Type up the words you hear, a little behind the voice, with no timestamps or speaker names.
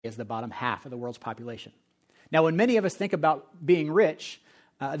as the bottom half of the world's population. Now, when many of us think about being rich,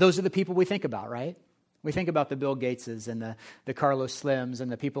 those are the people we think about, right? We think about the Bill Gateses and the Carlos Slims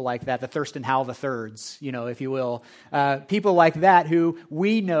and the people like that, the Thurston Howell IIIs, if you will. People like that who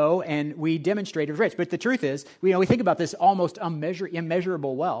we know and we demonstrate as rich. But the truth is, we think about this almost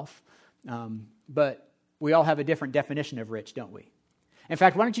immeasurable wealth, but we all have a different definition of rich, don't we? In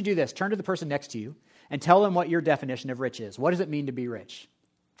fact, why don't you do this? Turn to the person next to you and tell them what your definition of rich is. What does it mean to be rich?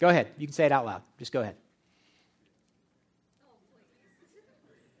 Go ahead. You can say it out loud. Just go ahead.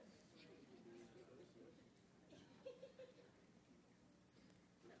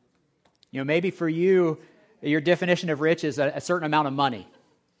 Maybe for you, your definition of rich is a certain amount of money.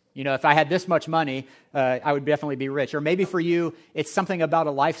 If I had this much money, I would definitely be rich. Or maybe for you, it's something about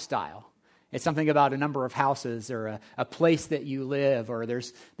a lifestyle. It's something about a number of houses or a place that you live, or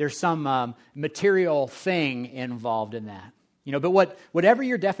there's some material thing involved in that. But whatever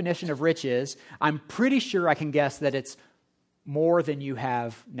your definition of rich is, I'm pretty sure I can guess that it's more than you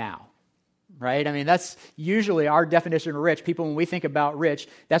have now. Right? That's usually our definition of rich. People, when we think about rich,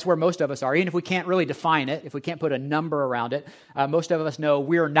 that's where most of us are. Even if we can't really define it, if we can't put a number around it, most of us know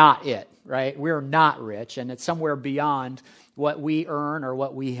we're not it, right? We're not rich, and it's somewhere beyond what we earn or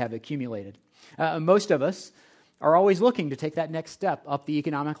what we have accumulated. Most of us are always looking to take that next step up the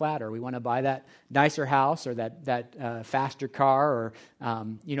economic ladder. We want to buy that nicer house or that faster car, or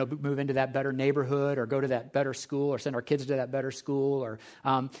move into that better neighborhood, or go to that better school, or send our kids to that better school, or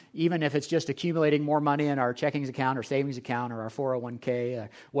even if it's just accumulating more money in our checkings account or savings account or our 401k,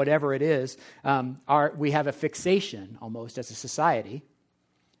 whatever it is, we have a fixation almost as a society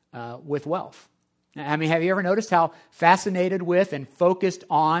with wealth. Have you ever noticed how fascinated with and focused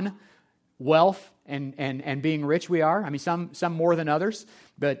on wealth and being rich we are? Some more than others,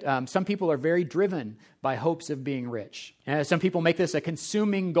 but some people are very driven by hopes of being rich. Some people make this a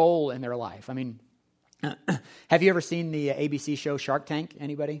consuming goal in their life. Have you ever seen the ABC show Shark Tank?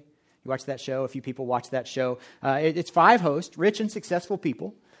 Anybody? You watch that show? A few people watch that show. It's 5 hosts, rich and successful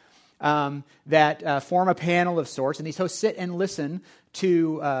people, that form a panel of sorts, and these hosts sit and listen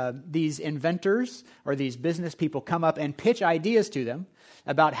to these inventors or these business people come up and pitch ideas to them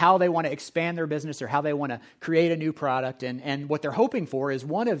about how they want to expand their business or how they want to create a new product. And what they're hoping for is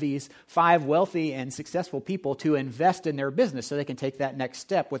one of these 5 wealthy and successful people to invest in their business so they can take that next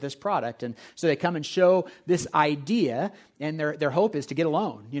step with this product. And so they come and show this idea, and their hope is to get a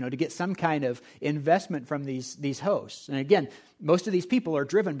loan, to get some kind of investment from these hosts. And again, most of these people are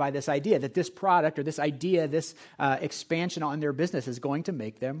driven by this idea that this product or this idea, this expansion on their business is going to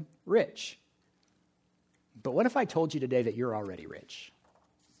make them rich. But what if I told you today that you're already rich?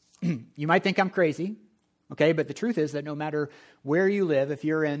 You might think I'm crazy, okay? But the truth is that no matter where you live, if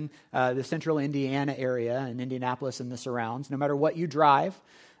you're in the central Indiana area and Indianapolis and the surrounds, no matter what you drive,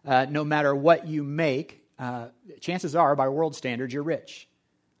 no matter what you make, chances are, by world standards, you're rich.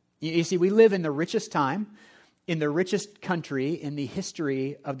 You see, we live in the richest time, in the richest country in the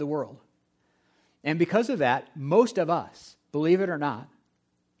history of the world. And because of that, most of us, believe it or not,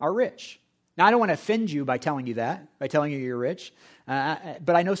 are rich. Now, I don't want to offend you by telling you that, by telling you you're rich,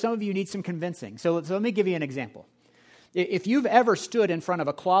 but I know some of you need some convincing. So let me give you an example. If you've ever stood in front of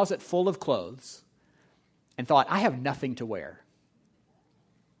a closet full of clothes and thought, I have nothing to wear,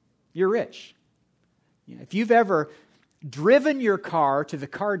 you're rich. If you've ever driven your car to the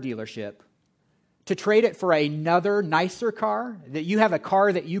car dealership to trade it for another nicer car, that you have a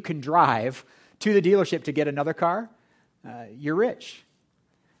car that you can drive to the dealership to get another car, you're rich.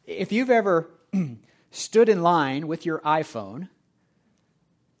 If you've ever stood in line with your iPhone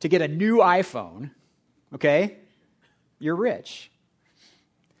to get a new iPhone, okay, you're rich.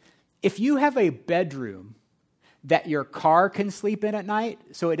 If you have a bedroom that your car can sleep in at night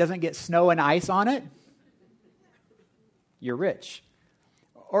so it doesn't get snow and ice on it, you're rich.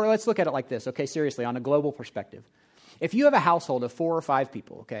 Or let's look at it like this, okay, seriously, on a global perspective. If you have a household of 4 or 5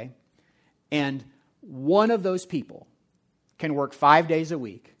 people, okay, and one of those people can work 5 days a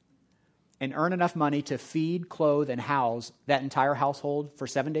week and earn enough money to feed, clothe, and house that entire household for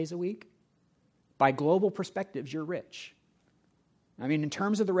 7 days a week, by global perspectives, you're rich. In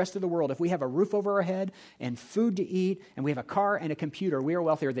terms of the rest of the world, if we have a roof over our head and food to eat, and we have a car and a computer, we are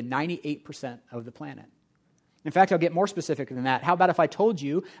wealthier than 98% of the planet. In fact, I'll get more specific than that. How about if I told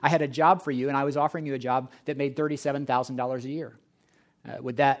you I had a job for you and I was offering you a job that made $37,000 a year?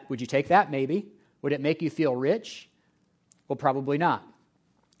 Would you take that? Maybe. Would it make you feel rich? Well, probably not.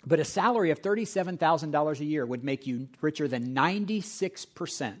 But a salary of $37,000 a year would make you richer than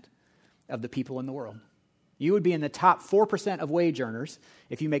 96% of the people in the world. You would be in the top 4% of wage earners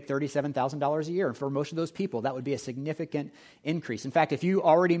if you make $37,000 a year. And for most of those people, that would be a significant increase. In fact, if you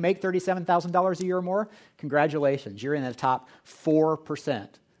already make $37,000 a year or more, congratulations. You're in the top 4%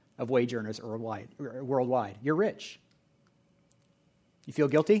 of wage earners worldwide. You're rich. You feel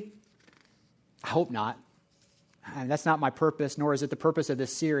guilty? I hope not. And that's not my purpose, nor is it the purpose of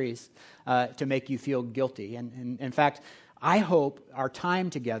this series to make you feel guilty. And in fact, I hope our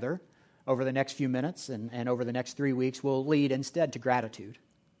time together over the next few minutes and over the next 3 weeks will lead instead to gratitude.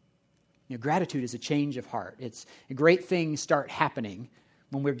 Gratitude is a change of heart. It's great things start happening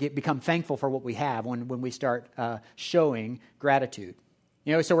when we become thankful for what we have, when we start showing gratitude.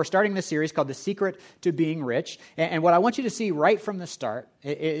 So we're starting this series called The Secret to Being Rich. And what I want you to see right from the start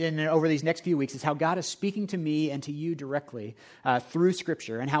and over these next few weeks is how God is speaking to me and to you directly through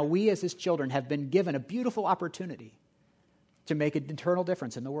Scripture, and how we as His children have been given a beautiful opportunity to make an eternal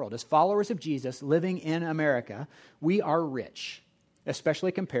difference in the world. As followers of Jesus living in America, we are rich,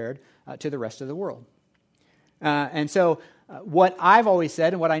 especially compared to the rest of the world. And so what I've always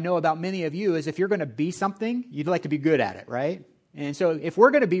said, and what I know about many of you, is if you're going to be something, you'd like to be good at it, right? And so if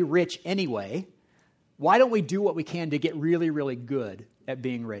we're going to be rich anyway, why don't we do what we can to get really, really good at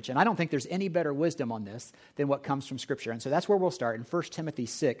being rich? And I don't think there's any better wisdom on this than what comes from Scripture. And so that's where we'll start in 1 Timothy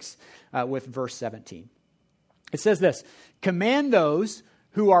 6 with verse 17. It says this: command those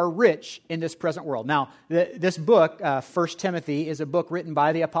who are rich in this present world. Now, this book, 1 Timothy, is a book written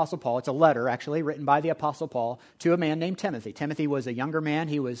by the Apostle Paul. It's a letter, actually, written by the Apostle Paul to a man named Timothy. Timothy was a younger man.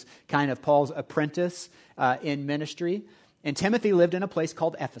 He was kind of Paul's apprentice in ministry. And Timothy lived in a place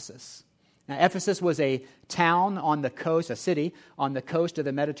called Ephesus. Now, Ephesus was a town on the coast, a city on the coast of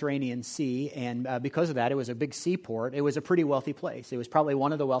the Mediterranean Sea, and because of that, it was a big seaport. It was a pretty wealthy place. It was probably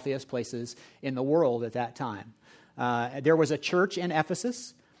one of the wealthiest places in the world at that time. There was a church in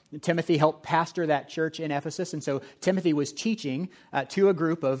Ephesus. Timothy helped pastor that church in Ephesus, and so Timothy was teaching to a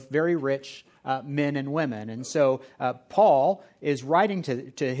group of very rich men and women. And so Paul is writing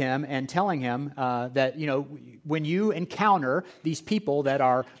to him and telling him that, when you encounter these people that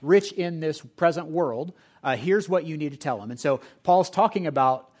are rich in this present world, here's what you need to tell them. And so Paul's talking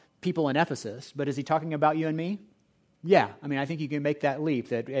about people in Ephesus, but is he talking about you and me? Yeah. I think you can make that leap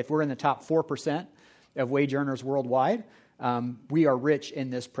that if we're in the top 4% of wage earners worldwide, we are rich in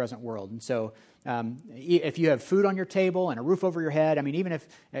this present world. And so if you have food on your table and a roof over your head, even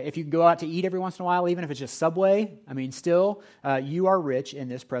if you go out to eat every once in a while, even if it's just Subway, still, you are rich in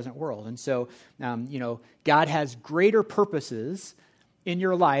this present world. And so, God has greater purposes in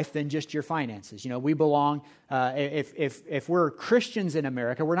your life than just your finances. We belong, if we're Christians in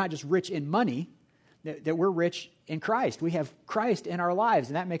America, we're not just rich in money, that we're rich in Christ. We have Christ in our lives,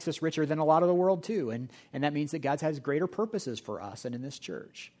 and that makes us richer than a lot of the world too. And that means that God has greater purposes for us and in this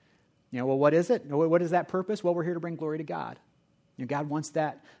church. What is it? What is that purpose? Well, we're here to bring glory to God. God wants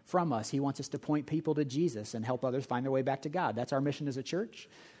that from us. He wants us to point people to Jesus and help others find their way back to God. That's our mission as a church.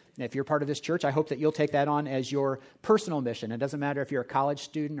 And if you're part of this church, I hope that you'll take that on as your personal mission. It doesn't matter if you're a college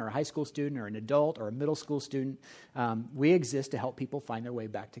student or a high school student or an adult or a middle school student. We exist to help people find their way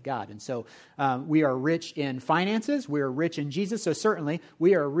back to God. And so we are rich in finances. We are rich in Jesus. So certainly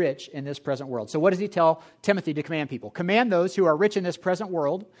we are rich in this present world. So what does he tell Timothy to command people? Command those who are rich in this present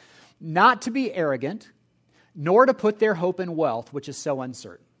world not to be arrogant, nor to put their hope in wealth, which is so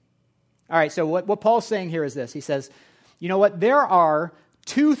uncertain. All right, so what Paul's saying here is this. He says, there are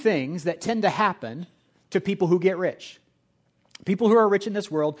two things that tend to happen to people who get rich. People who are rich in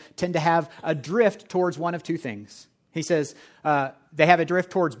this world tend to have a drift towards one of two things. He says they have a drift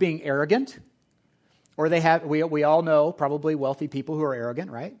towards being arrogant, or we all know probably wealthy people who are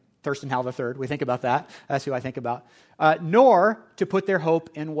arrogant, right? Thurston Howell III, we think about that. That's who I think about. Nor to put their hope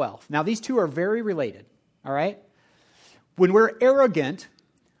in wealth. Now, these two are very related, all right? When we're arrogant,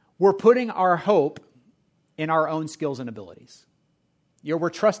 we're putting our hope in our own skills and abilities.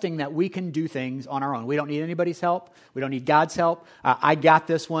 We're trusting that we can do things on our own. We don't need anybody's help. We don't need God's help. I got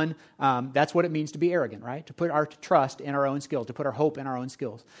this one. That's what it means to be arrogant, right? To put our trust in our own skills, to put our hope in our own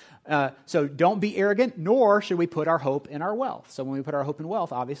skills. So don't be arrogant, nor should we put our hope in our wealth. So when we put our hope in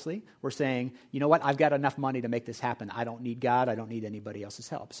wealth, obviously, we're saying, you know what? I've got enough money to make this happen. I don't need God. I don't need anybody else's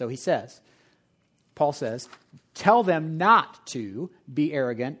help. So Paul says, tell them not to be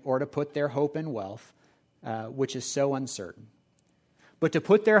arrogant or to put their hope in wealth, which is so uncertain, but to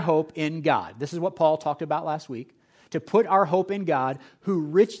put their hope in God. This is what Paul talked about last week. To put our hope in God, who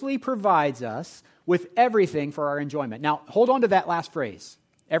richly provides us with everything for our enjoyment. Now, hold on to that last phrase,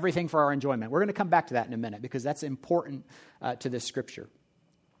 everything for our enjoyment. We're going to come back to that in a minute because that's important to this scripture.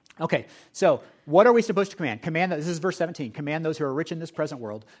 Okay, so what are we supposed to command? This is verse 17. Command those who are rich in this present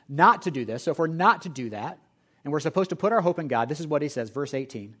world not to do this. So if we're not to do that, and we're supposed to put our hope in God. This is what he says, verse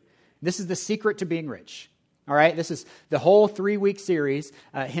 18. This is the secret to being rich. All right, this is the whole 3-week series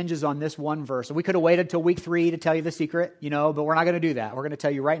hinges on this one verse. So we could have waited till week 3 to tell you the secret, but we're not going to do that. We're going to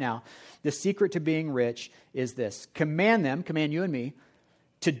tell you right now. The secret to being rich is this. Command you and me,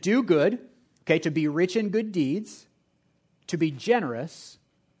 to do good, okay, to be rich in good deeds, to be generous,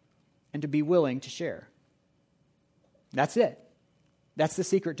 and to be willing to share. That's it. That's the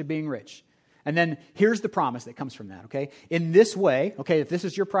secret to being rich. And then here's the promise that comes from that, okay? In this way, okay, if this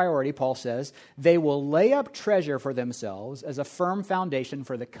is your priority, Paul says, they will lay up treasure for themselves as a firm foundation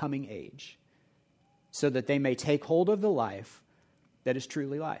for the coming age, so that they may take hold of the life that is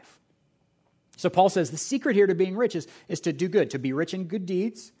truly life. So Paul says the secret here to being rich is to do good, to be rich in good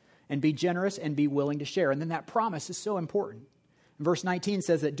deeds, and be generous and be willing to share. And then that promise is so important. Verse 19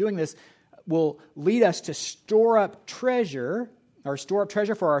 says that doing this will lead us to store up treasure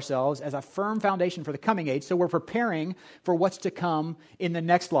for ourselves as a firm foundation for the coming age. So we're preparing for what's to come in the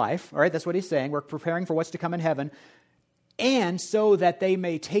next life. All right, that's what he's saying. We're preparing for what's to come in heaven. And so that they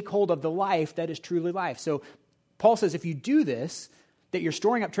may take hold of the life that is truly life. So Paul says if you do this, that you're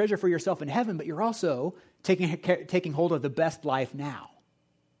storing up treasure for yourself in heaven, but you're also taking hold of the best life now.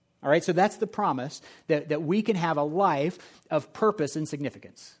 All right, so that's the promise, that we can have a life of purpose and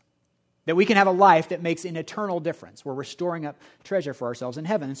significance. That we can have a life that makes an eternal difference, where we're storing up treasure for ourselves in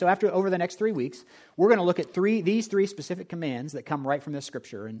heaven. And so over the next 3 weeks, we're going to look at these three specific commands that come right from this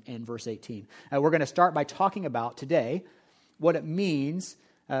scripture in verse 18. We're going to start by talking about today what it means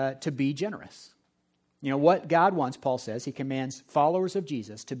to be generous. What God wants, Paul says, he commands followers of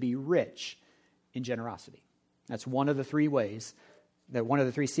Jesus to be rich in generosity. That's one of the 3 ways, one of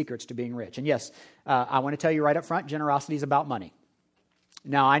the 3 secrets to being rich. And yes, I want to tell you right up front, generosity is about money.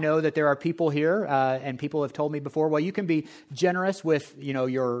 Now, I know that there are people here, and people have told me before, well, you can be generous with,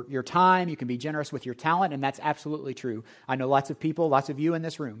 your time, you can be generous with your talent, and that's absolutely true. I know lots of you in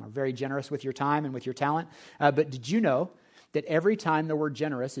this room are very generous with your time and with your talent. But did you know that every time the word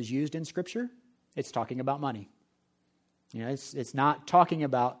generous is used in Scripture, it's talking about money? It's not talking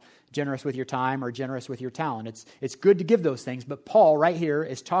about generous with your time or generous with your talent. It's good to give those things, but Paul right here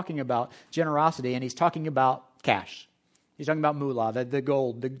is talking about generosity, and he's talking about cash. He's talking about moolah, the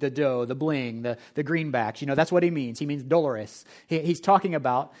gold, the dough, the bling, the greenbacks. That's what he means. He means dollars. He's talking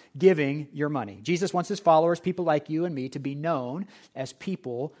about giving your money. Jesus wants his followers, people like you and me, to be known as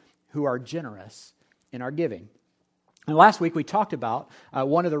people who are generous in our giving. And last week we talked about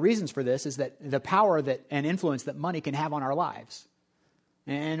one of the reasons for this is that the power and influence that money can have on our lives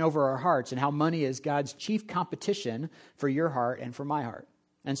and over our hearts, and how money is God's chief competition for your heart and for my heart.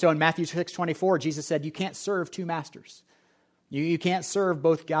 And so in Matthew 6:24, Jesus said, you can't serve 2 masters. You can't serve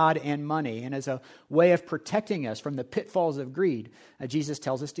both God and money. And as a way of protecting us from the pitfalls of greed, Jesus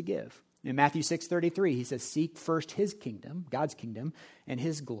tells us to give. In Matthew 6:33, he says, seek first his kingdom, God's kingdom, and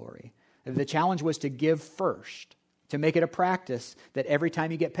his glory. The challenge was to give first, to make it a practice that every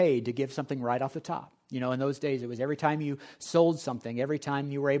time you get paid, to give something right off the top. In those days, it was every time you sold something, every time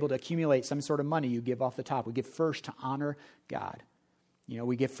you were able to accumulate some sort of money, you give off the top. We give first to honor God.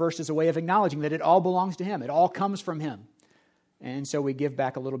 We give first as a way of acknowledging that it all belongs to him. It all comes from him. And so we give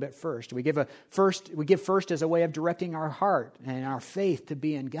back a little bit first. We give first as a way of directing our heart and our faith to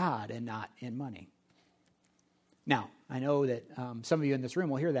be in God and not in money. Now, I know that some of you in this room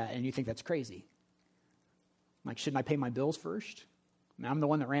will hear that and you think that's crazy. Like, shouldn't I pay my bills first? I'm the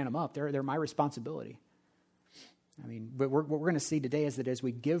one that ran them up. They're my responsibility. But what we're going to see today is that as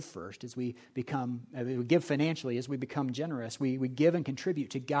we give first, as we give financially, as we become generous, we give and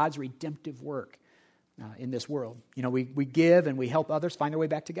contribute to God's redemptive work in this world. We give and we help others find their way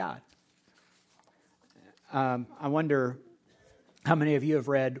back to God. I wonder how many of you have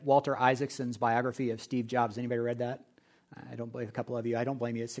read Walter Isaacson's biography of Steve Jobs. Anybody read that? I don't blame a couple of you. I don't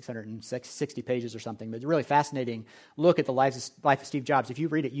blame you. It's 660 pages or something. But it's a really fascinating look at the life of Steve Jobs. If you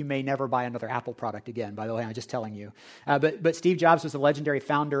read it, you may never buy another Apple product again, by the way. I'm just telling you. But Steve Jobs was the legendary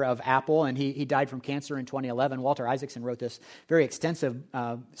founder of Apple, and he died from cancer in 2011. Walter Isaacson wrote this very extensive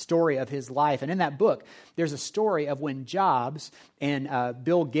story of his life. And in that book, there's a story of when Jobs and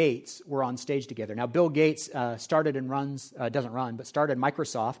Bill Gates were on stage together. Now, Bill Gates started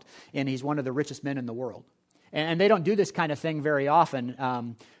Microsoft, and he's one of the richest men in the world. And they don't do this kind of thing very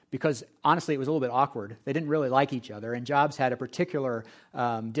often because, honestly, it was a little bit awkward. They didn't really like each other, and Jobs had a particular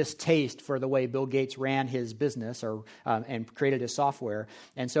distaste for the way Bill Gates ran his business and created his software.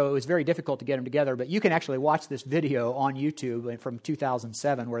 And so it was very difficult to get them together. But you can actually watch this video on YouTube from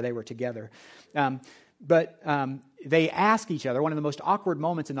 2007 where they were together. But they asked each other, one of the most awkward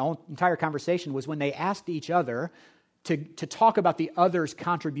moments in the whole entire conversation was when they asked each other to talk about the other's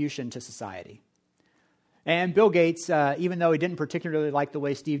contribution to society. And Bill Gates, even though he didn't particularly like the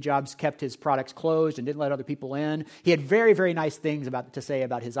way Steve Jobs kept his products closed and didn't let other people in, he had very, very nice things to say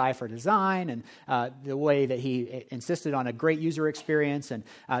about his eye for design and the way that he insisted on a great user experience, and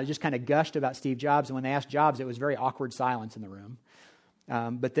just kind of gushed about Steve Jobs. And when they asked Jobs, it was very awkward silence in the room.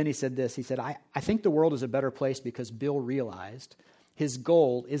 But then he said this. He said, I think the world is a better place because Bill realized his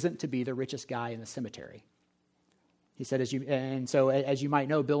goal isn't to be the richest guy in the cemetery. He said, as you might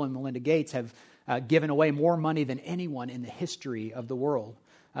know, Bill and Melinda Gates have given away more money than anyone in the history of the world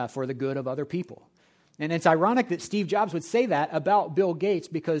for the good of other people. And it's ironic that Steve Jobs would say that about Bill Gates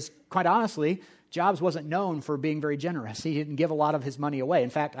because, quite honestly, Jobs wasn't known for being very generous. He didn't give a lot of his money away. In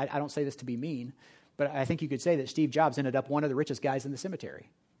fact, I don't say this to be mean, but I think you could say that Steve Jobs ended up one of the richest guys in the cemetery.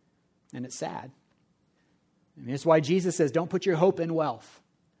 And it's sad. I mean, it's why Jesus says, don't put your hope in wealth.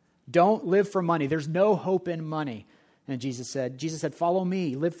 Don't live for money. There's no hope in money. And Jesus said, follow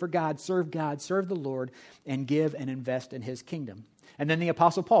me, live for God, serve the Lord, and give and invest in his kingdom. And then the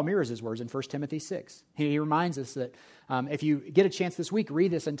Apostle Paul mirrors his words in 1 Timothy 6. He reminds us that if you get a chance this week,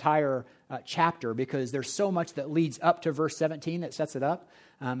 read this entire chapter because there's so much that leads up to verse 17 that sets it up.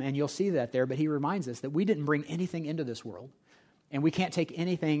 And you'll see that there. But he reminds us that we didn't bring anything into this world, and we can't take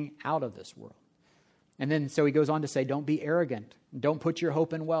anything out of this world. And then so he goes on to say, don't be arrogant. Don't put your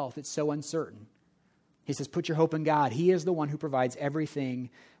hope in wealth. It's so uncertain. He says, put your hope in God. He is the one who provides everything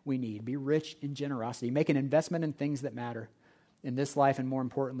we need. Be rich in generosity. Make an investment in things that matter in this life and, more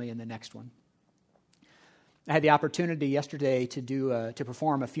importantly, in the next one. I had the opportunity yesterday to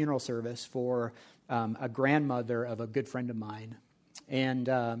perform a funeral service for a grandmother of a good friend of mine. And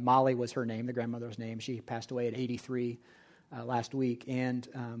Molly was her name, the grandmother's name. She passed away at 83 last week. And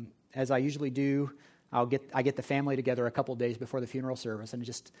as I usually do, I get the family together a couple days before the funeral service and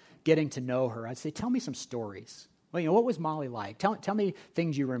just getting to know her. I'd say, tell me some stories. Well, what was Molly like? Tell me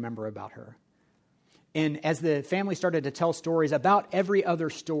things you remember about her. And as the family started to tell stories, about every other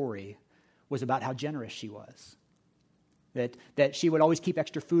story was about how generous she was. That she would always keep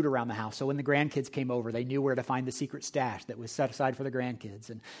extra food around the house. So when the grandkids came over, they knew where to find the secret stash that was set aside for the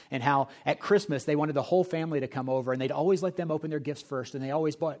grandkids. And how at Christmas, they wanted the whole family to come over, and they'd always let them open their gifts first, and they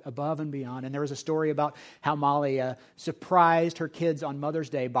always bought above and beyond. And there was a story about how Molly surprised her kids on Mother's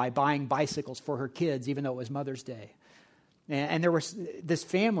Day by buying bicycles for her kids, even though it was Mother's Day. And there was this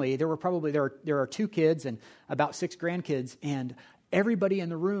family, there are 2 kids and about 6 grandkids, and everybody in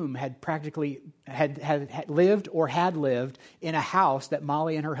the room had lived in a house that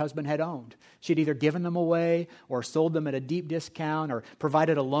Molly and her husband had owned. She'd either given them away or sold them at a deep discount or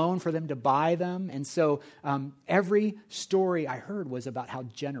provided a loan for them to buy them. And so every story I heard was about how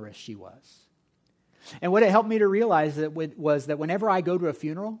generous she was. And what it helped me to realize was that whenever I go to a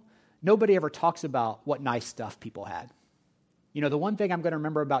funeral, nobody ever talks about what nice stuff people had. The one thing I'm going to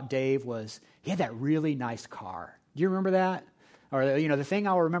remember about Dave was he had that really nice car. Do you remember that? Or, the thing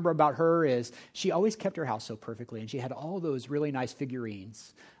I'll remember about her is she always kept her house so perfectly, and she had all those really nice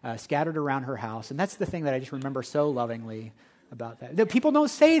figurines scattered around her house. And that's the thing that I just remember so lovingly about that. The people don't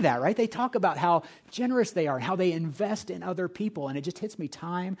say that, right? They talk about how generous they are and how they invest in other people, and it just hits me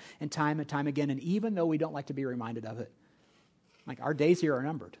time and time and time again. And even though we don't like to be reminded of it, like our days here are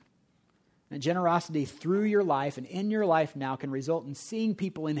numbered. And generosity through your life and in your life now can result in seeing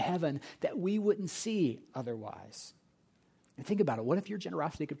people in heaven that we wouldn't see otherwise. And think about it. What if your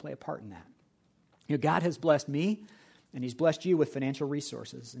generosity could play a part in that? God has blessed me, and he's blessed you with financial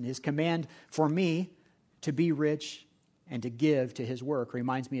resources. And his command for me to be rich and to give to his work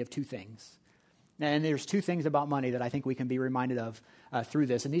reminds me of 2 things. And there's 2 things about money that I think we can be reminded of through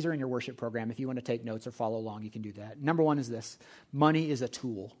this. And these are in your worship program. If you want to take notes or follow along, you can do that. Number 1 is this. Money is a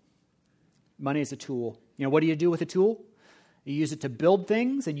tool. Money is a tool. What do you do with a tool? You use it to build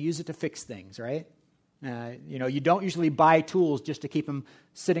things and you use it to fix things, right? You don't usually buy tools just to keep them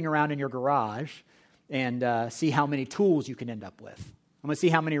sitting around in your garage and see how many tools you can end up with. I'm going to see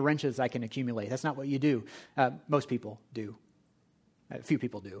how many wrenches I can accumulate. That's not what you do. Most people do. A few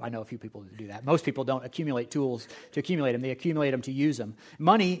people do. I know a few people who do that. Most people don't accumulate tools to accumulate them. They accumulate them to use them.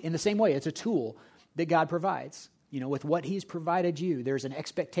 Money, in the same way, it's a tool that God provides. With what he's provided you, there's an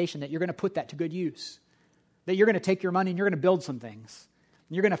expectation that you're going to put that to good use. That you're going to take your money and you're going to build some things.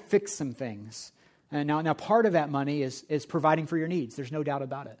 You're going to fix some things. And now part of that money is providing for your needs. There's no doubt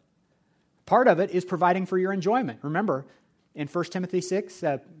about it. Part of it is providing for your enjoyment. Remember, in 1 Timothy 6,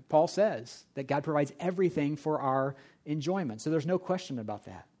 Paul says that God provides everything for our enjoyment. So there's no question about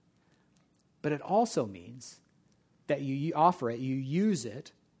that. But it also means that you offer it, you use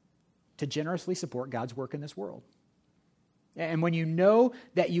it to generously support God's work in this world. And when you know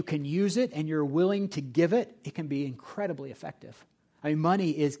that you can use it and you're willing to give it, it can be incredibly effective. I mean,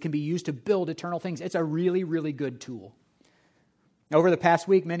 money can be used to build eternal things. It's a really, really good tool. Over the past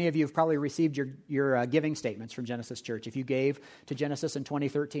week, many of you have probably received your giving statements from Genesis Church. If you gave to Genesis in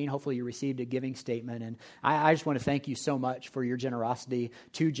 2013, hopefully you received a giving statement. And I just want to thank you so much for your generosity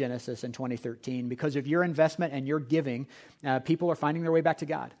to Genesis in 2013. Because of your investment and your giving, people are finding their way back to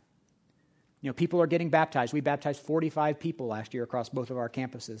God. You know, people are getting baptized. We baptized 45 people last year across both of our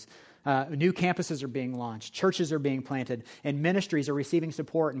campuses. New campuses are being launched. Churches are being planted. And ministries are receiving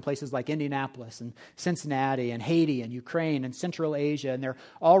support in places like Indianapolis and Cincinnati and Haiti and Ukraine and Central Asia. And they're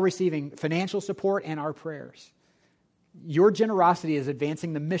all receiving financial support and our prayers. Your generosity is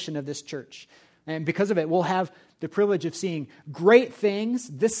advancing the mission of this church. And because of it, we'll have the privilege of seeing great things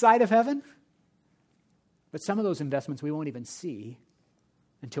this side of heaven. But some of those investments we won't even see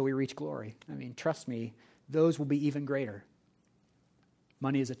until we reach glory. I mean, trust me, those will be even greater.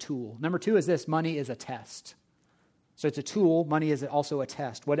 Money is a tool. Number two is this: money is a test. So it's a tool. Money is also a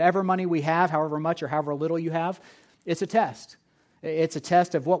test. Whatever money we have, however much or however little you have, it's a test. It's a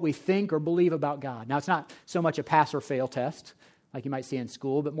test of what we think or believe about God. Now, it's not so much a pass or fail test like you might see in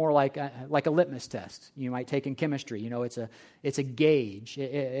school, but more like a litmus test you might take in chemistry. You know, it's a gauge.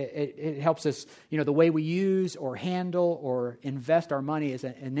 It helps us, you know, the way we use or handle or invest our money is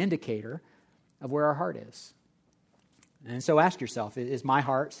an indicator of where our heart is. And so ask yourself, is my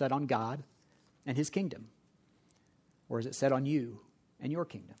heart set on God and His kingdom? Or is it set on you and your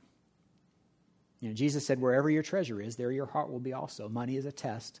kingdom? You know, Jesus said, wherever your treasure is, there your heart will be also. Money is a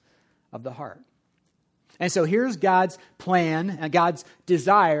test of the heart. And so here's God's plan and God's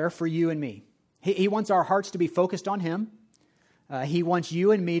desire for you and me. He wants our hearts to be focused on Him. He wants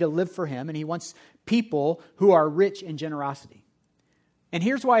you and me to live for Him. And He wants people who are rich in generosity. And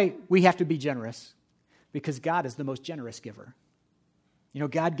here's why we have to be generous. Because God is the most generous giver. You know,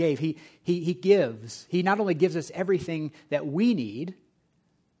 God gave. He gives. He not only gives us everything that we need,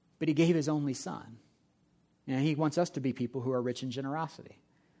 but He gave His only Son. And He wants us to be people who are rich in generosity.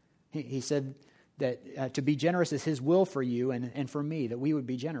 He said that to be generous is His will for you and for me, that we would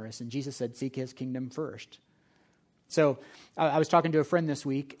be generous. And Jesus said, seek His kingdom first. So I was talking to a friend this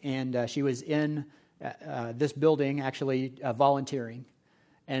week, and she was in this building actually volunteering.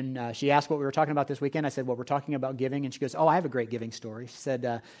 And she asked what we were talking about this weekend. I said, well, we're talking about giving. And she goes, oh, I have a great giving story. She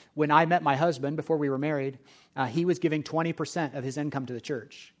said, when I met my husband before we were married, he was giving 20% of his income to the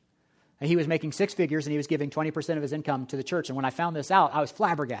church. And he was making six figures, and he was giving 20% of his income to the church. And when I found this out, I was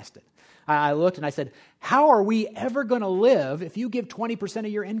flabbergasted. I looked and I said, how are we ever going to live if you give 20%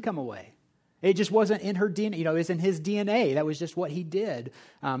 of your income away? It just wasn't in her DNA. You know, it was in his DNA. That was just what he did.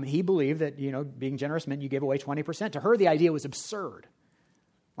 He believed that, you know, being generous meant you give away 20%. To her, the idea was absurd.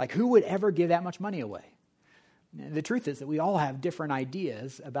 Like, who would ever give that much money away? The truth is that we all have different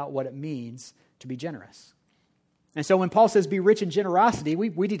ideas about what it means to be generous. And so when Paul says be rich in generosity, we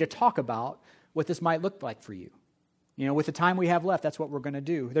need to talk about what this might look like for you. You know, with the time we have left, that's what we're going to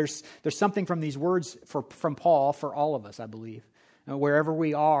do. There's something from these words from Paul for all of us, I believe. And wherever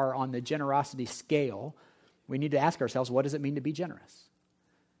we are on the generosity scale, we need to ask ourselves, what does it mean to be generous?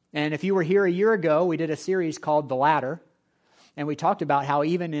 And if you were here a year ago, we did a series called The Ladder. And we talked about how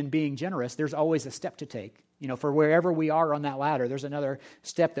even in being generous, there's always a step to take. You know, for wherever we are on that ladder, there's another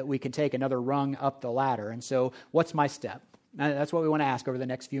step that we can take, another rung up the ladder. And so, what's my step? That's what we want to ask over the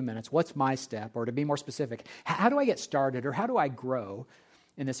next few minutes. What's my step? Or to be more specific, how do I get started, or how do I grow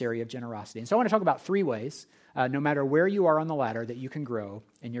in this area of generosity? And so I want to talk about three ways, no matter where you are on the ladder, that you can grow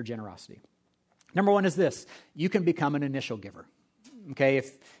in your generosity. Number one is this: you can become an initial giver. Okay,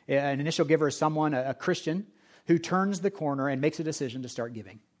 if an initial giver is someone, a Christian, who turns the corner and makes a decision to start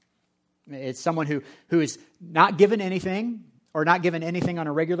giving. It's someone who is not given anything or not given anything on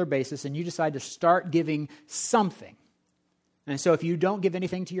a regular basis, and you decide to start giving something. And so if you don't give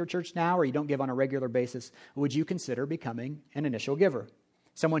anything to your church now, or you don't give on a regular basis, would you consider becoming an initial giver?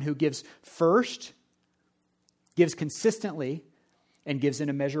 Someone who gives first, gives consistently, and gives in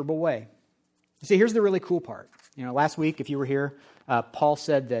a measurable way. See, here's the really cool part. You know, last week, if you were here, Paul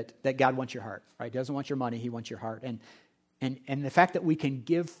said that God wants your heart, right? He doesn't want your money, He wants your heart. And the fact that we can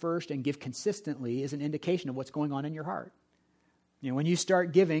give first and give consistently is an indication of what's going on in your heart. You know, when you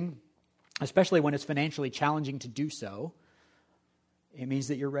start giving, especially when it's financially challenging to do so, it means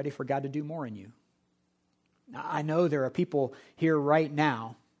that you're ready for God to do more in you. Now, I know there are people here right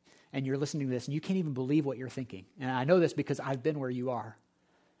now, and you're listening to this, and you can't even believe what you're thinking. And I know this because I've been where you are.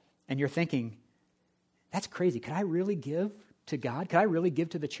 And you're thinking, that's crazy. Could I really give to God? Could I really give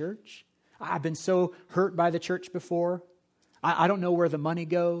to the church? I've been so hurt by the church before. I don't know where the money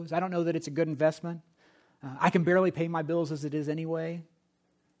goes. I don't know that it's a good investment. I can barely pay my bills as it is anyway.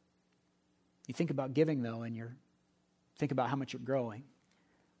 You think about giving, though, and you're think about how much you're growing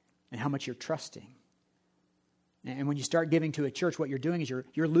and how much you're trusting. And when you start giving to a church, what you're doing is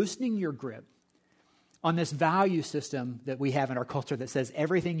you're loosening your grip on this value system that we have in our culture that says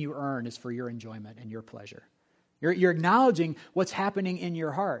everything you earn is for your enjoyment and your pleasure. You're acknowledging what's happening in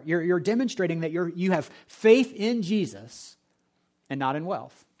your heart. You're demonstrating that you have faith in Jesus and not in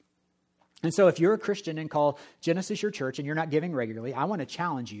wealth. And so if you're a Christian and call Genesis your church and you're not giving regularly, I want to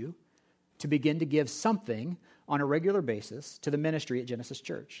challenge you to begin to give something on a regular basis to the ministry at Genesis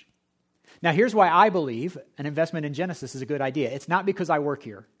Church. Now, here's why I believe an investment in Genesis is a good idea. It's not because I work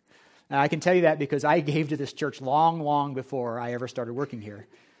here. I can tell you that because I gave to this church long, long before I ever started working here.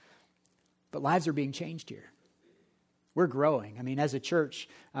 But lives are being changed here. We're growing. I mean, as a church,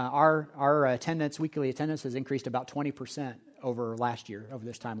 our attendance, weekly attendance has increased about 20% over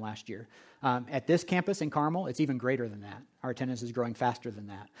this time last year. At this campus in Carmel, it's even greater than that. Our attendance is growing faster than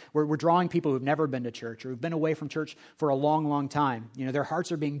that. We're drawing people who've never been to church or who've been away from church for a long, long time. You know, their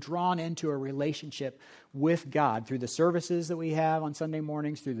hearts are being drawn into a relationship with God through the services that we have on Sunday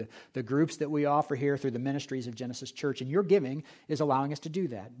mornings, through the groups that we offer here, through the ministries of Genesis Church. And your giving is allowing us to do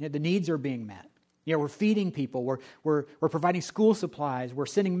that. You know, the needs are being met. Yeah, we're feeding people. We're providing school supplies. We're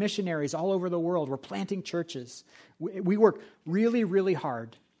sending missionaries all over the world. We're planting churches. We work really, really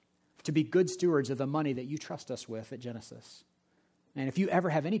hard to be good stewards of the money that you trust us with at Genesis. And if you ever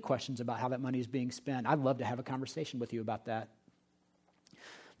have any questions about how that money is being spent, I'd love to have a conversation with you about that.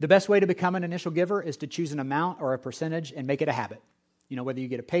 The best way to become an initial giver is to choose an amount or a percentage and make it a habit. You know, whether you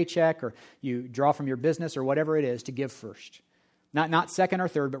get a paycheck or you draw from your business or whatever it is, to give first. Not second or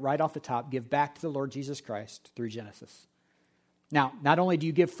third, but right off the top, give back to the Lord Jesus Christ through Genesis. Now, not only do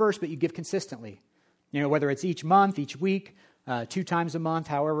you give first, but you give consistently. You know, whether it's each month, each week, 2 times a month,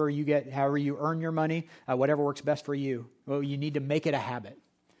 however you earn your money, whatever works best for you. Well, you need to make it a habit.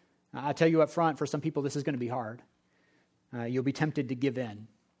 I'll tell you up front, for some people, this is going to be hard. You'll be tempted to give in.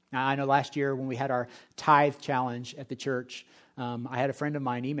 Now, I know last year when we had our tithe challenge at the church, I had a friend of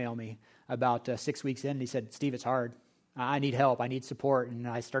mine email me about 6 weeks in, and he said, "Steve, it's hard. I need help. I need support." And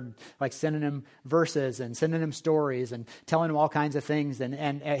I started sending him verses and sending him stories and telling him all kinds of things, and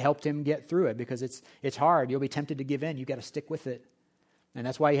it helped him get through it because it's hard. You'll be tempted to give in. You've got to stick with it. And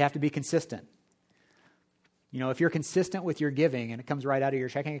that's why you have to be consistent. You know, if you're consistent with your giving and it comes right out of your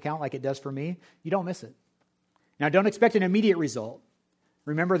checking account like it does for me, you don't miss it. Now, don't expect an immediate result.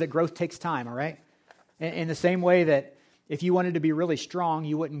 Remember that growth takes time, all right? In the same way that if you wanted to be really strong,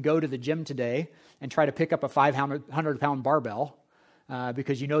 you wouldn't go to the gym today and try to pick up a 500-pound barbell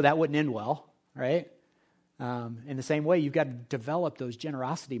because you know that wouldn't end well, right? In the same way, you've got to develop those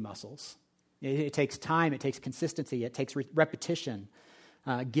generosity muscles. It takes time. It takes consistency. It takes repetition.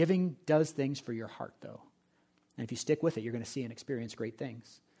 Giving does things for your heart, though. And if you stick with it, you're going to see and experience great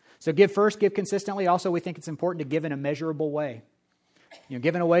things. So give first, give consistently. Also, we think it's important to give in a measurable way. You know,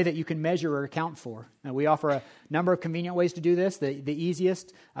 give in a way that you can measure or account for. Now, we offer a number of convenient ways to do this. The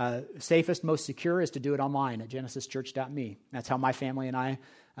easiest, safest, most secure is to do it online at genesischurch.me. That's how my family and I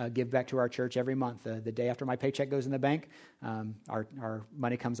give back to our church every month. The day after my paycheck goes in the bank, our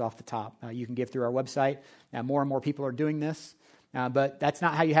money comes off the top. You can give through our website. More and more people are doing this. But that's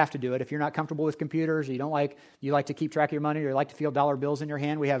not how you have to do it. If you're not comfortable with computers, you like to keep track of your money, or you like to feel dollar bills in your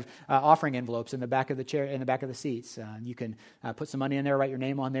hand, we have offering envelopes in the back of the chair, in the back of the seats. You can put some money in there, write your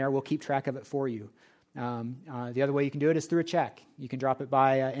name on there. We'll keep track of it for you. The other way you can do it is through a check. You can drop it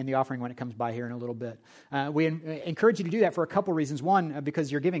by in the offering when it comes by here in a little bit. We encourage you to do that for a couple reasons. One,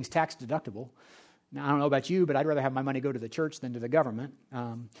 because your giving is tax deductible. Now, I don't know about you, but I'd rather have my money go to the church than to the government.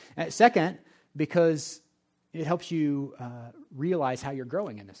 Second, because it helps you realize how you're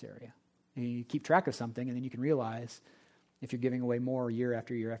growing in this area. And you keep track of something, and then you can realize if you're giving away more year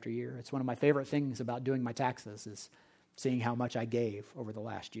after year after year. It's one of my favorite things about doing my taxes is seeing how much I gave over the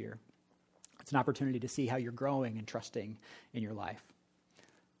last year. It's an opportunity to see how you're growing and trusting in your life.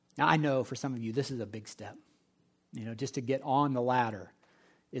 Now, I know for some of you, this is a big step. You know, just to get on the ladder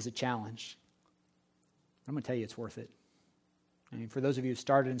is a challenge. I'm going to tell you it's worth it. I mean, for those of you who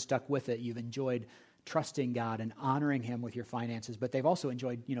started and stuck with it, you've enjoyed trusting God and honoring Him with your finances, but they've also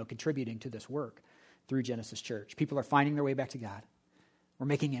enjoyed, contributing to this work through Genesis Church. People are finding their way back to God. We're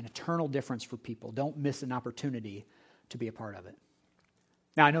making an eternal difference for people. Don't miss an opportunity to be a part of it.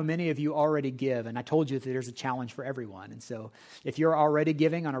 Now, I know many of you already give, and I told you that there's a challenge for everyone. And so if you're already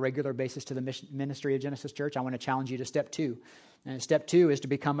giving on a regular basis to the ministry of Genesis Church, I want to challenge you to step 2. And step 2 is to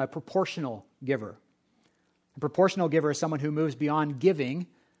become a proportional giver. A proportional giver is someone who moves beyond giving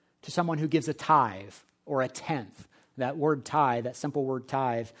to someone who gives a tithe or a tenth. That word tithe, that simple word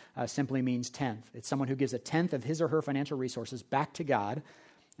tithe, simply means tenth. It's someone who gives a tenth of his or her financial resources back to God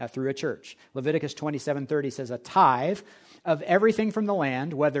through a church. Leviticus 27:30 says, a tithe of everything from the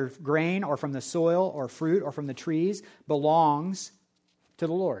land, whether grain or from the soil or fruit or from the trees, belongs to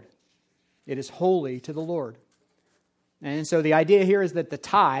the Lord. It is holy to the Lord. And so the idea here is that the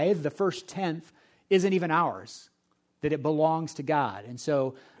tithe, the first tenth, isn't even ours, that it belongs to God. And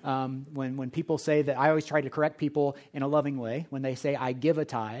so when people say that, I always try to correct people in a loving way when they say, I give a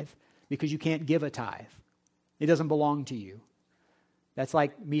tithe, because you can't give a tithe. It doesn't belong to you. That's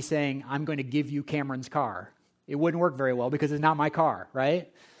like me saying, I'm going to give you Cameron's car. It wouldn't work very well because it's not my car, right?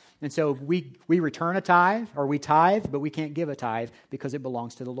 And so we return a tithe, or we tithe, but we can't give a tithe because it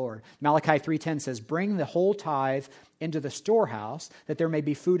belongs to the Lord. Malachi 3:10 says, bring the whole tithe into the storehouse, that there may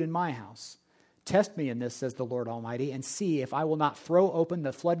be food in my house. Test me in this, says the Lord Almighty, and see if I will not throw open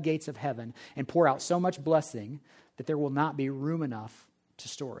the floodgates of heaven and pour out so much blessing that there will not be room enough to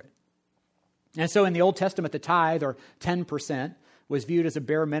store it. And so in the Old Testament, the tithe, or 10%, was viewed as a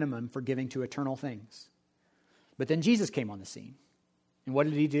bare minimum for giving to eternal things. But then Jesus came on the scene. And what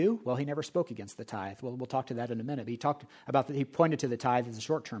did he do? Well, he never spoke against the tithe. We'll talk to that in a minute. But he pointed to the tithe as a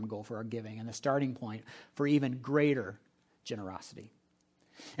short-term goal for our giving and the starting point for even greater generosity.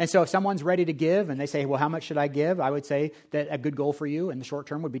 And so if someone's ready to give and they say, well, how much should I give? I would say that a good goal for you in the short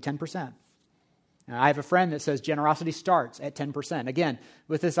term would be 10%. Now, I have a friend that says generosity starts at 10%. Again,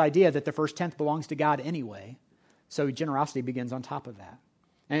 with this idea that the first tenth belongs to God anyway, so generosity begins on top of that.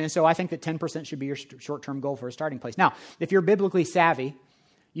 And so I think that 10% should be your short-term goal for a starting place. Now, if you're biblically savvy,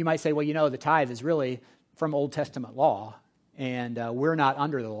 you might say, well, the tithe is really from Old Testament law, and we're not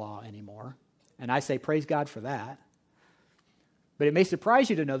under the law anymore. And I say, praise God for that. But it may surprise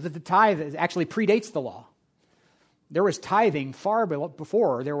you to know that the tithe actually predates the law. There was tithing far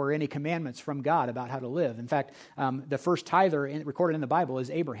before there were any commandments from God about how to live. In fact, the first tither recorded in the Bible is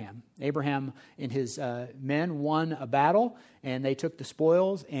Abraham. Abraham and his men won a battle, and they took the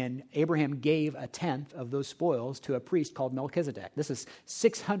spoils, and Abraham gave a tenth of those spoils to a priest called Melchizedek. This is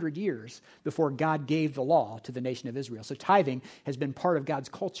 600 years before God gave the law to the nation of Israel. So tithing has been part of God's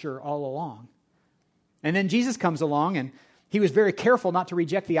culture all along. And then Jesus comes along, and he was very careful not to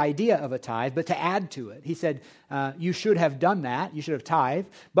reject the idea of a tithe, but to add to it. He said, you should have done that. You should have tithed,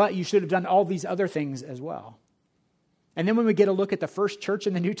 but you should have done all these other things as well. And then when we get a look at the first church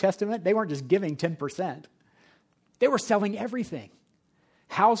in the New Testament, they weren't just giving 10%. They were selling everything,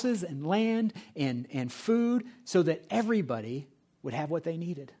 houses and land and food, so that everybody would have what they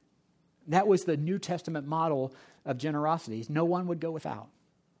needed. That was the New Testament model of generosity. No one would go without.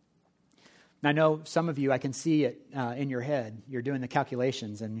 I know some of you, I can see it in your head. You're doing the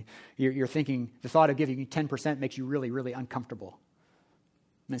calculations, and you're thinking the thought of giving 10% makes you really, really uncomfortable.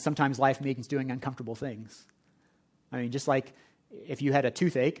 And sometimes life means doing uncomfortable things. I mean, just like if you had a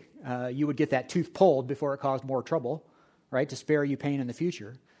toothache, you would get that tooth pulled before it caused more trouble, right, to spare you pain in the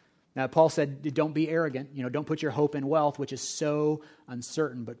future. Now, Paul said, don't be arrogant. Don't put your hope in wealth, which is so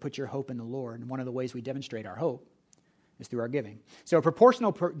uncertain, but put your hope in the Lord. And one of the ways we demonstrate our hope is through our giving. So a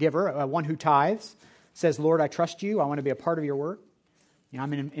proportional giver, one who tithes, says, Lord, I trust you. I want to be a part of your work.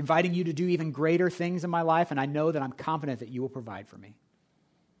 I'm inviting you to do even greater things in my life, and I know that I'm confident that you will provide for me.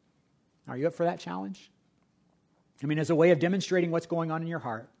 Are you up for that challenge? As a way of demonstrating what's going on in your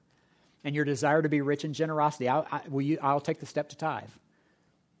heart and your desire to be rich in generosity, I'll take the step to tithe.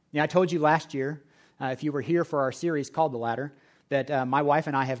 I told you last year, if you were here for our series called The Ladder, that my wife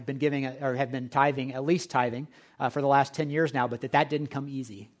and I have been tithing, at least tithing, for the last 10 years now, but that didn't come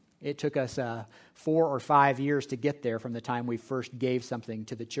easy. It took us 4 or 5 years to get there from the time we first gave something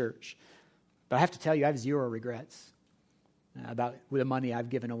to the church. But I have to tell you, I have zero regrets about the money I've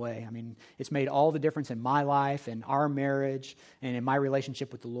given away. It's made all the difference in my life, in our marriage, and in my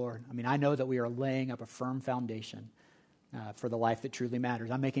relationship with the Lord. I know that we are laying up a firm foundation for the life that truly matters.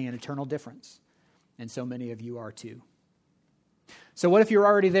 I'm making an eternal difference, and so many of you are too. So what if you're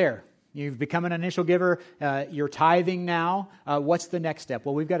already there? You've become an initial giver. You're tithing now. What's the next step?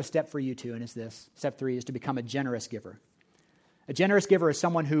 Well, we've got a step for you too, and it's this. Step 3 is to become a generous giver. A generous giver is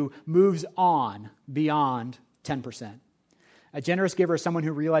someone who moves on beyond 10%. A generous giver is someone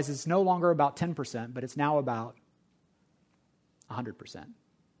who realizes it's no longer about 10%, but it's now about 100%.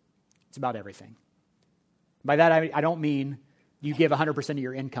 It's about everything. By that, I don't mean you give 100% of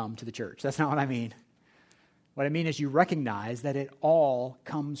your income to the church. That's not what I mean. What I mean is you recognize that it all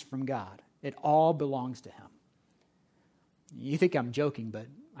comes from God. It all belongs to Him. You think I'm joking, but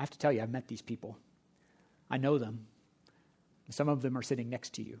I have to tell you, I've met these people. I know them. Some of them are sitting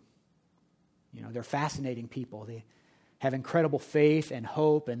next to you. They're fascinating people. They have incredible faith and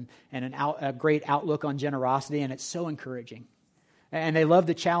hope and a great outlook on generosity, and it's so encouraging. And they love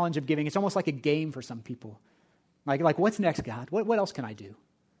the challenge of giving. It's almost like a game for some people. Like what's next, God? What else can I do?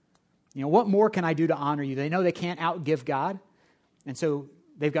 What more can I do to honor you? They know they can't outgive God. And so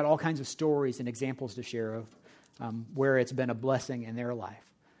they've got all kinds of stories and examples to share of where it's been a blessing in their life.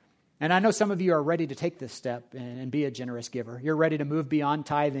 And I know some of you are ready to take this step and be a generous giver. You're ready to move beyond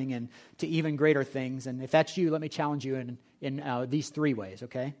tithing and to even greater things. And if that's you, let me challenge you in these 3 ways,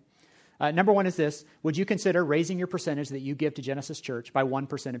 okay? Number 1 is this. Would you consider raising your percentage that you give to Genesis Church by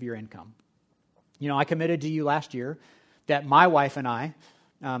 1% of your income? I committed to you last year that my wife and I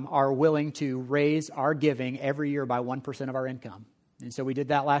are willing to raise our giving every year by 1% of our income. And so we did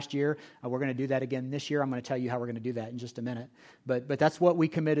that last year. We're going to do that again this year. I'm going to tell you how we're going to do that in just a minute. But that's what we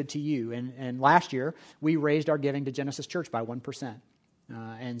committed to you. And last year, we raised our giving to Genesis Church by 1%.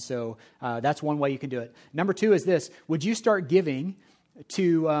 And so that's one way you can do it. Number 2 is this. Would you start giving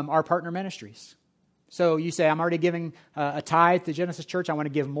to our partner ministries? So you say, I'm already giving a tithe to Genesis Church. I want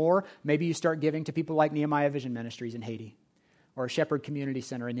to give more. Maybe you start giving to people like Nehemiah Vision Ministries in Haiti, or Shepherd Community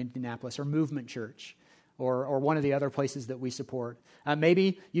Center in Indianapolis, or Movement Church, or one of the other places that we support.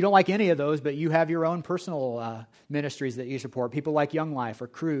 Maybe you don't like any of those, but you have your own personal ministries that you support, people like Young Life or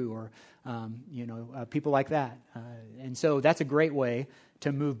Cru or people like that. And so that's a great way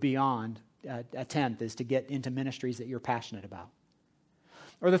to move beyond a tenth, is to get into ministries that you're passionate about.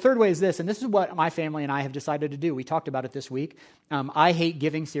 Or the third way is this, and this is what my family and I have decided to do. We talked about it this week. I hate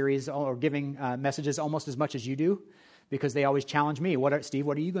giving series or giving messages almost as much as you do, because they always challenge me. Steve,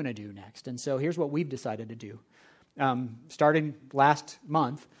 what are you going to do next? And so here's what we've decided to do. Starting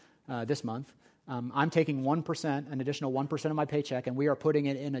this month, I'm taking 1%, an additional 1% of my paycheck, and we are putting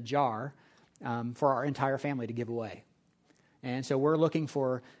it in a jar for our entire family to give away. And so we're looking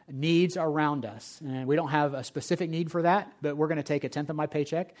for needs around us. And we don't have a specific need for that, but we're going to take a tenth of my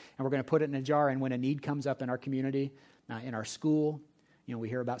paycheck, and we're going to put it in a jar, and when a need comes up in our community, in our school, we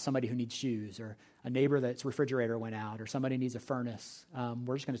hear about somebody who needs shoes, or a neighbor that's refrigerator went out, or somebody needs a furnace.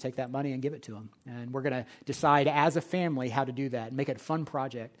 We're just going to take that money and give it to them. And we're going to decide as a family how to do that and make it a fun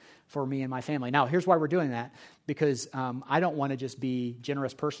project for me and my family. Now, here's why we're doing that, because I don't want to just be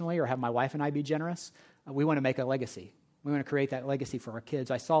generous personally or have my wife and I be generous. We want to make a legacy. We want to create that legacy for our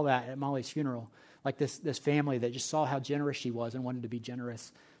kids. I saw that at Molly's funeral, like this family that just saw how generous she was and wanted to be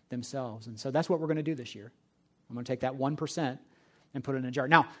generous themselves. And so that's what we're going to do this year. I'm going to take that 1% and put it in a jar.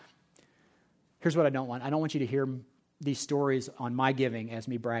 Now, here's what I don't want. I don't want you to hear these stories on my giving as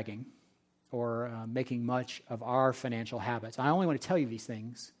me bragging or making much of our financial habits. I only want to tell you these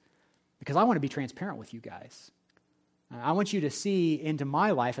things because I want to be transparent with you guys. I want you to see into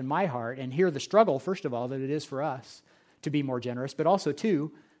my life and my heart and hear the struggle, first of all, that it is for us to be more generous, but also,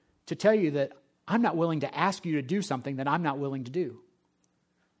 two, to tell you that I'm not willing to ask you to do something that I'm not willing to do.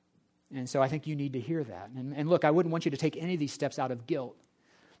 And so I think you need to hear that. And look, I wouldn't want you to take any of these steps out of guilt.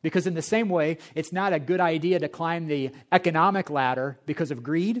 Because in the same way, it's not a good idea to climb the economic ladder because of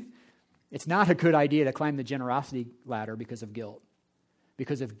greed. It's not a good idea to climb the generosity ladder because of guilt.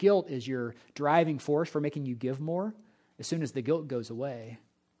 Because if guilt is your driving force for making you give more, as soon as the guilt goes away,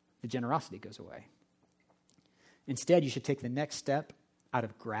 the generosity goes away. Instead, you should take the next step out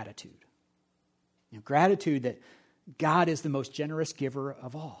of gratitude. Gratitude that God is the most generous giver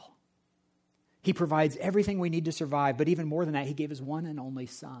of all. He provides everything we need to survive, but even more than that, He gave His one and only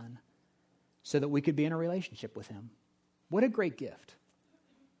Son so that we could be in a relationship with Him. What a great gift.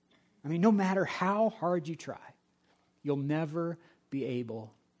 I mean, no matter how hard you try, you'll never be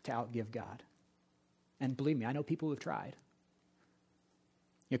able to outgive God. And believe me, I know people who have tried.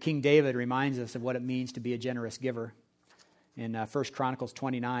 King David reminds us of what it means to be a generous giver. In 1 Chronicles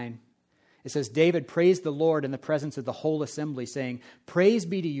 29, it says, David praised the Lord in the presence of the whole assembly, saying, Praise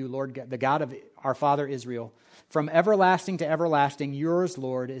be to you, Lord, the God of our father Israel. From everlasting to everlasting, yours,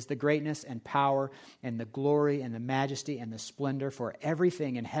 Lord, is the greatness and power and the glory and the majesty and the splendor, for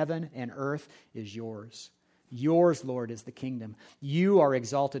everything in heaven and earth is yours. Yours, Lord, is the kingdom. You are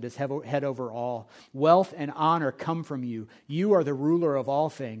exalted as head over all. Wealth and honor come from you. You are the ruler of all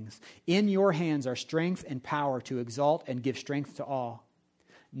things. In your hands are strength and power to exalt and give strength to all.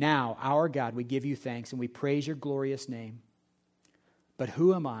 Now, our God, we give you thanks and we praise your glorious name. But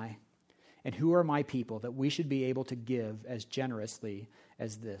who am I and who are my people that we should be able to give as generously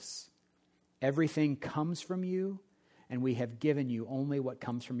as this? Everything comes from you, and we have given you only what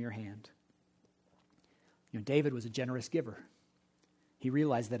comes from your hand. David was a generous giver. He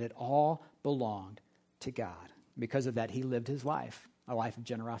realized that it all belonged to God. Because of that, he lived his life, a life of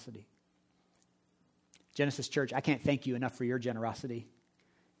generosity. Genesis Church, I can't thank you enough for your generosity.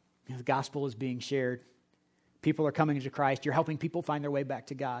 The gospel is being shared. People are coming to Christ. You're helping people find their way back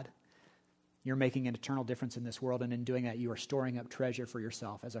to God. You're making an eternal difference in this world, and in doing that, you are storing up treasure for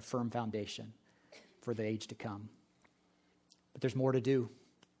yourself as a firm foundation for the age to come. But there's more to do.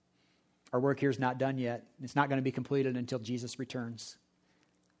 Our work here is not done yet. It's not going to be completed until Jesus returns.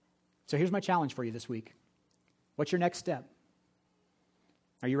 So here's my challenge for you this week. What's your next step?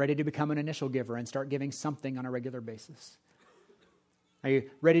 Are you ready to become an initial giver and start giving something on a regular basis? Are you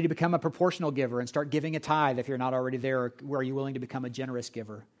ready to become a proportional giver and start giving a tithe if you're not already there? Or are you willing to become a generous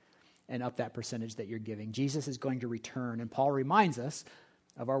giver and up that percentage that you're giving? Jesus is going to return, and Paul reminds us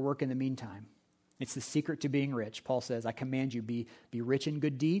of our work in the meantime. It's the secret to being rich. Paul says, I command you, be rich in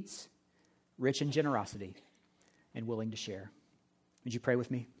good deeds, rich in generosity, and willing to share. Would you pray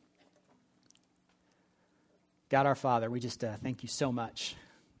with me? God our Father, we just thank you so much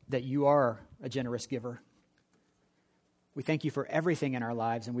that you are a generous giver. We thank you for everything in our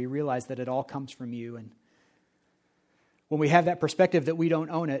lives, and we realize that it all comes from you. And when we have that perspective that we don't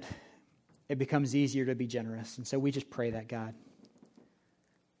own it, it becomes easier to be generous. And so we just pray that, God.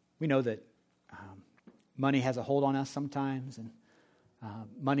 We know that money has a hold on us sometimes, and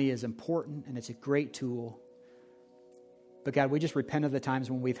money is important, and it's a great tool. But God, we just repent of the times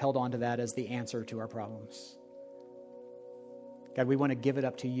when we've held on to that as the answer to our problems. God, we want to give it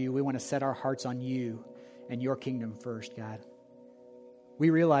up to you. We want to set our hearts on you and your kingdom first, God. We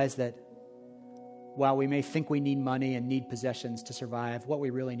realize that while we may think we need money and need possessions to survive, what we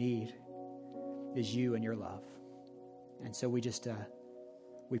really need is you and your love. And so we just,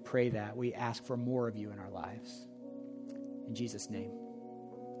 we pray that. We ask for more of you in our lives. In Jesus' name,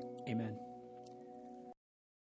 amen.